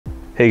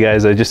Hey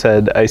guys, I just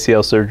had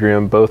ICL surgery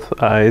on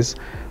both eyes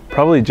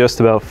probably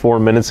just about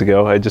 4 minutes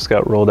ago. I just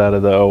got rolled out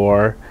of the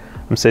OR.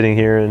 I'm sitting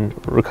here and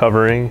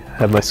recovering,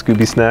 have my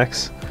Scooby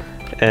snacks,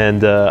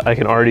 and I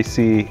can already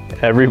see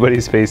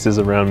everybody's faces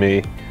around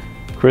me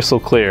crystal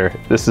clear.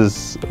 This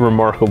is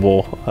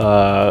remarkable,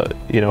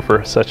 you know,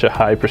 for such a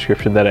high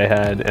prescription that I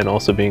had, and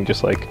also being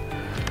just like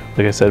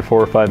I said,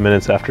 4 or 5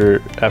 minutes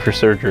after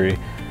surgery.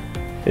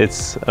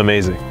 It's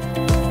amazing.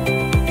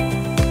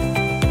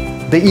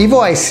 The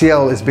EVO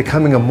ICL is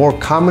becoming a more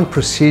common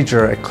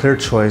procedure at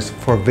ClearChoice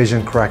for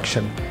vision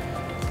correction.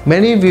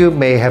 Many of you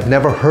may have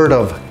never heard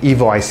of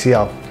EVO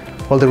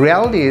ICL. Well, the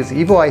reality is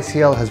EVO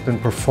ICL has been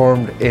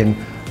performed in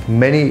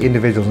many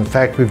individuals. In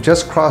fact, we've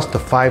just crossed the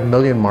 5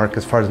 million mark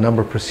as far as the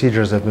number of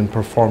procedures that have been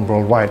performed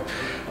worldwide.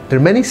 There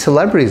are many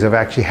celebrities that have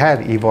actually had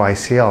EVO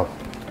ICL.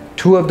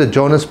 2 of the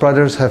Jonas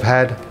brothers have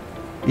had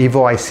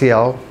EVO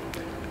ICL,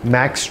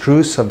 Max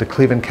Strus of the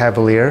Cleveland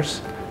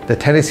Cavaliers, the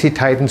Tennessee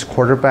Titans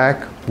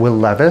quarterback Will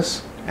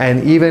Levis,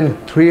 and even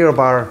 3 of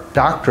our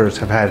doctors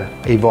have had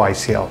EVO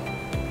ICL.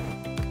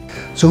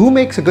 So who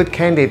makes a good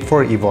candidate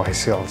for EVO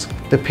ICLs?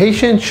 The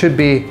patient should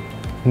be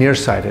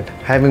nearsighted,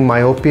 having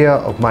myopia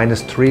of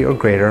 -3 or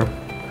greater,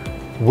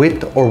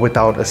 with or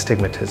without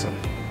astigmatism.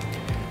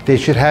 They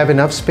should have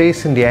enough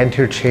space in the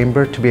anterior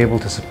chamber to be able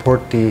to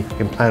support the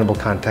implantable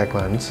contact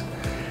lens.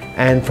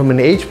 And from an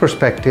age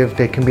perspective,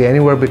 they can be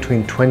anywhere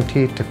between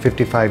 20 to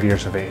 55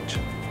 years of age.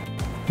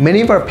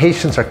 Many of our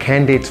patients are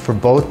candidates for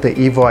both the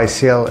EVO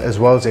ICL as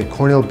well as a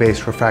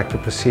corneal-based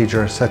refractive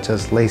procedure such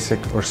as LASIK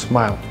or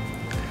SMILE.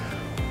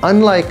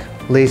 Unlike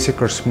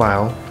LASIK or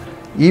SMILE,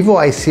 EVO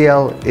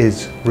ICL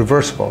is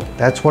reversible.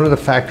 That's one of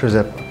the factors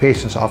that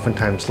patients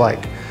oftentimes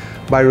like.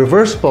 By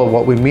reversible,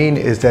 what we mean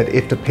is that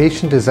if the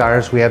patient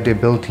desires, we have the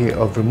ability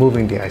of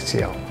removing the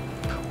ICL.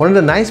 One of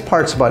the nice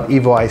parts about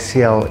EVO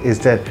ICL is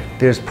that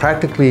there's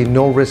practically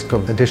no risk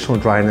of additional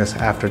dryness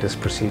after this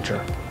procedure.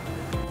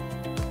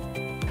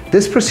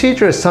 This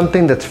procedure is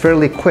something that's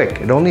fairly quick.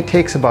 It only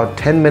takes about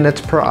 10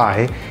 minutes per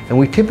eye, and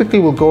we typically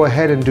will go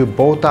ahead and do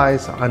both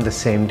eyes on the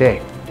same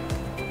day.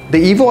 The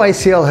EVO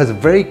ICL has a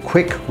very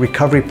quick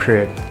recovery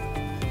period.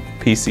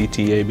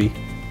 PCTAB,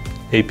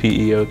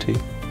 APEOT.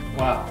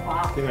 Wow.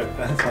 Dude,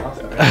 that's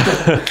awesome.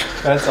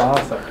 That's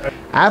awesome.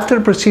 After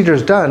the procedure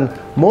is done,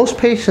 most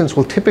patients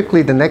will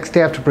typically, the next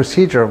day after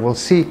procedure, will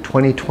see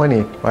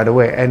 20/20 right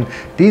away. And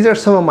these are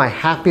some of my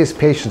happiest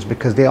patients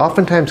because they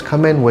oftentimes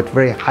come in with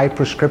very high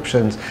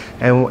prescriptions.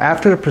 And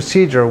after the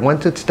procedure,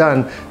 once it's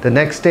done, the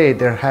next day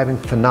they're having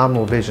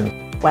phenomenal vision.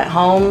 Went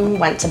home,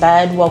 went to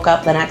bed, woke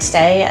up the next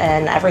day,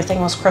 and everything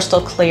was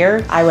crystal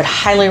clear. I would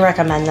highly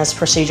recommend this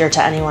procedure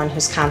to anyone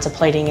who's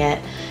contemplating it.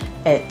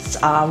 It's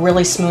a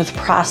really smooth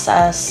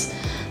process.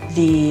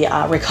 The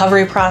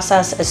recovery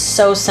process is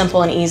so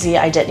simple and easy.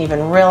 I didn't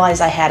even realize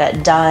I had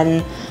it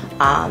done.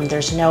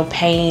 There's no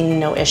pain,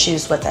 no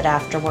issues with it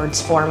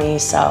afterwards for me.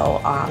 So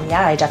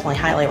yeah, I definitely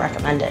highly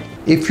recommend it.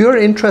 If you're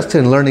interested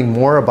in learning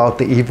more about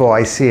the EVO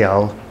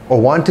ICL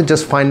or want to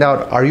just find out,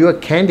 are you a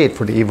candidate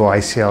for the EVO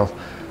ICL,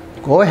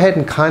 go ahead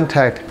and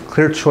contact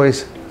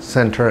ClearChoice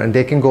Center and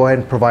they can go ahead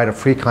and provide a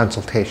free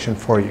consultation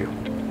for you.